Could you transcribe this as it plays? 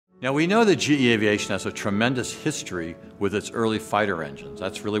Now, we know that GE Aviation has a tremendous history with its early fighter engines.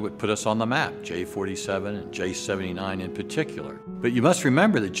 That's really what put us on the map, J-47 and J-79 in particular. But you must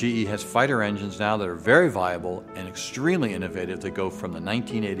remember that GE has fighter engines now that are very viable and extremely innovative that go from the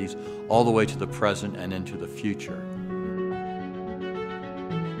 1980s all the way to the present and into the future.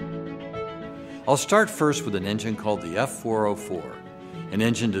 I'll start first with an engine called the F404, an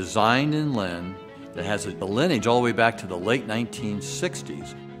engine designed in Lynn that has a lineage all the way back to the late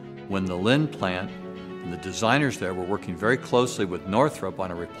 1960s, when the Lynn plant and the designers there were working very closely with Northrop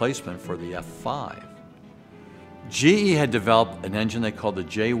on a replacement for the F5. GE had developed an engine they called the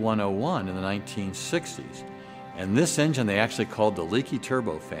J101 in the 1960s, and this engine they actually called the leaky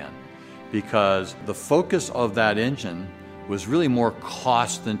turbofan because the focus of that engine was really more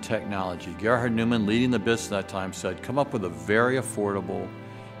cost than technology. Gerhard Neumann, leading the business at that time, said, come up with a very affordable,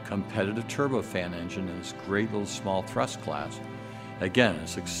 competitive turbofan engine in this great little small thrust class. Again, a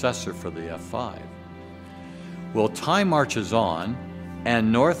successor for the F5. Well, time marches on,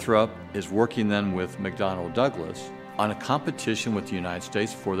 and Northrop is working then with McDonnell Douglas on a competition with the United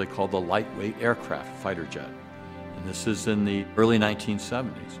States for what they call the lightweight aircraft fighter jet. And this is in the early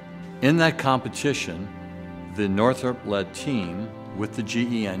 1970s. In that competition, the Northrop-led team with the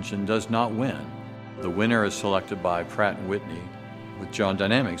GE engine does not win. The winner is selected by Pratt & Whitney with General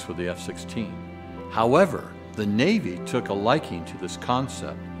Dynamics with the F-16. However, the Navy took a liking to this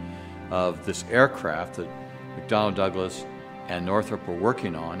concept of this aircraft that McDonnell Douglas and Northrop were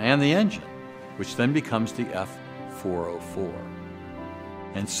working on, and the engine, which then becomes the F404.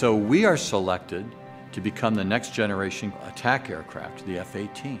 And so we are selected to become the next generation attack aircraft, the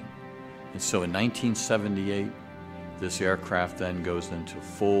F-18. And so in 1978, this aircraft then goes into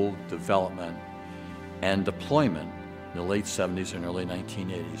full development and deployment in the late 70s and early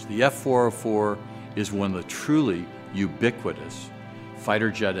 1980s. The F404 is one of the truly ubiquitous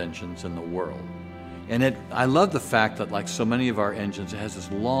fighter jet engines in the world. And I love the fact that, like so many of our engines, it has this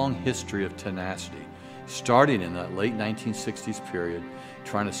long history of tenacity, starting in that late 1960s period,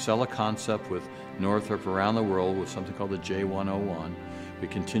 trying to sell a concept with Northrop around the world with something called the J101. We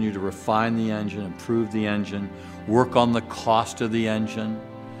continue to refine the engine, improve the engine, work on the cost of the engine.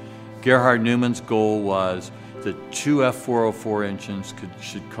 Gerhard Neumann's goal was that two F404 engines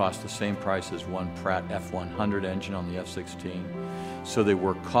should cost the same price as one Pratt F100 engine on the F-16. So they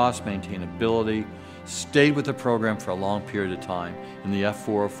work cost, maintainability, stayed with the program for a long period of time, and the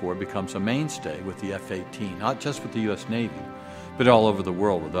F404 becomes a mainstay with the F-18, not just with the U.S. Navy, but all over the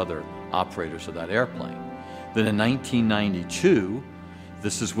world with other operators of that airplane. Then in 1992,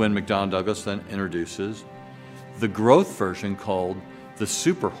 this is when McDonnell Douglas then introduces the growth version called the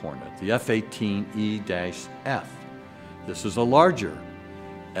Super Hornet, the F-18E-F. This is a larger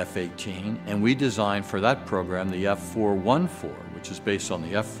F-18, and we designed for that program the F414, which is based on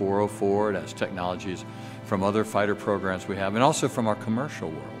the F404. It has technologies from other fighter programs we have, and also from our commercial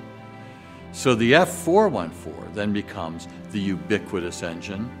world. So the F414 then becomes the ubiquitous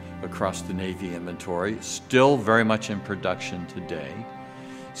engine across the Navy inventory, still very much in production today.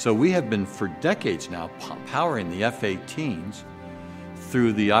 So we have been for decades now powering the F-18s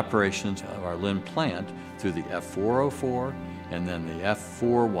through the operations of our Lynn plant, through the F404 and then the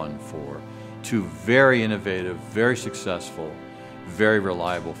F414, two very innovative, very successful, very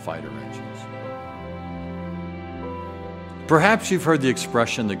reliable fighter engines. Perhaps you've heard the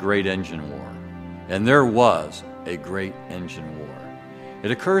expression, the Great Engine War, and there was a Great Engine War.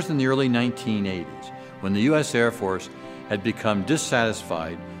 It occurs in the early 1980s when the U.S. Air Force had become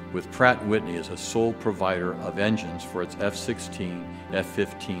dissatisfied with Pratt & Whitney as a sole provider of engines for its F-16,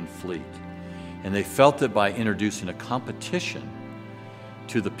 F-15 fleet. And they felt that by introducing a competition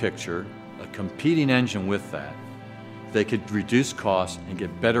to the picture, a competing engine with that, they could reduce costs and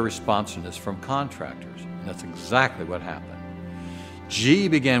get better responsiveness from contractors. And that's exactly what happened.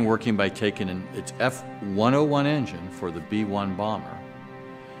 GE began working by taking its F-101 engine for the B-1 bomber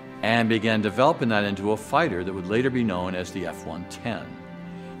and began developing that into a fighter that would later be known as the F-110.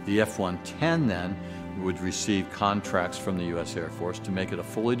 The F-110 then would receive contracts from the U.S. Air Force to make it a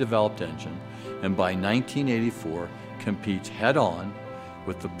fully developed engine, and by 1984 competes head-on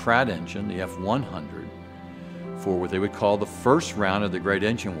with the Pratt engine, the F-100, for what they would call the first round of the Great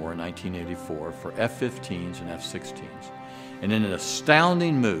Engine War in 1984 for F-15s and F-16s. And in an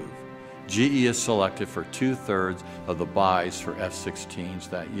astounding move, GE is selected for 2/3 of the buys for F-16s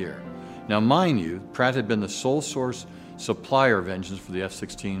that year. Now, mind you, Pratt had been the sole source supplier of engines for the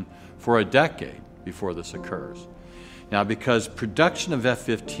F-16 for a decade before this occurs. Now, because production of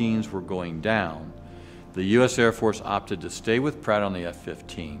F-15s were going down, the U.S. Air Force opted to stay with Pratt on the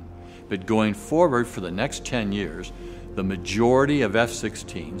F-15, but going forward for the next 10 years, the majority of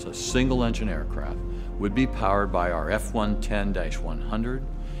F-16s, a single-engine aircraft, would be powered by our F-110-100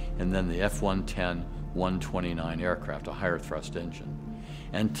 and then the F-110-129 aircraft, a higher thrust engine.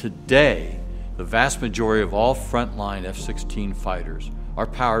 And today, the vast majority of all frontline F-16 fighters are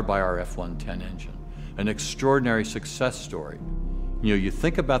powered by our F-110 engine, an extraordinary success story. You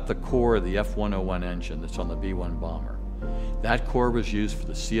think about the core of the F-101 engine that's on the B-1 bomber. That core was used for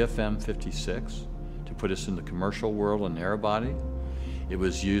the CFM56 to put us in the commercial world in narrow body. It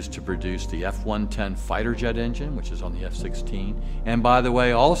was used to produce the F-110 fighter jet engine, which is on the F-16. And by the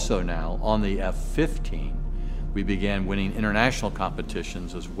way, also now on the F-15, we began winning international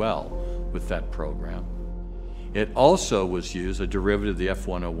competitions as well with that program. It also was used, a derivative of the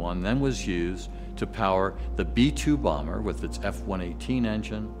F-101, then was used to power the B-2 bomber with its F-118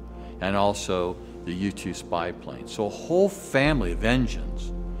 engine and also the U-2 spy plane. So a whole family of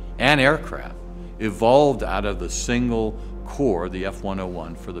engines and aircraft evolved out of the single core, the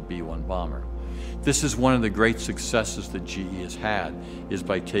F-101 for the B-1 bomber. This is one of the great successes that GE has had, is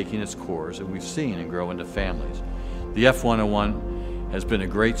by taking its cores, and we've seen, and grow into families. The F-101 has been a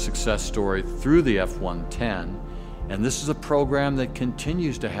great success story through the F-110, and this is a program that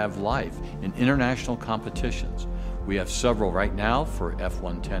continues to have life in international competitions. We have several right now for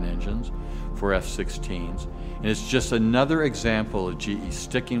F-110 engines, for F-16s, and it's just another example of GE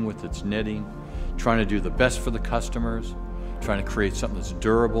sticking with its knitting, trying to do the best for the customers, trying to create something that's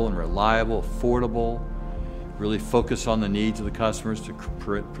durable and reliable, affordable, really focus on the needs of the customers to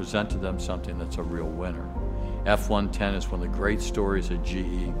present to them something that's a real winner. F-110 is one of the great stories of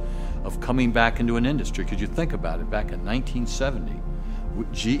GE of coming back into an industry, because you think about it, back in 1970,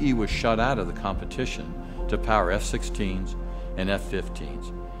 GE was shut out of the competition to power F-16s and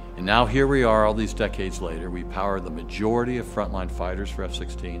F-15s. And now here we are, all these decades later, we power the majority of frontline fighters for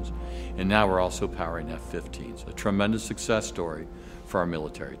F-16s, and now we're also powering F-15s. A tremendous success story for our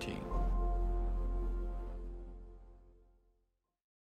military team.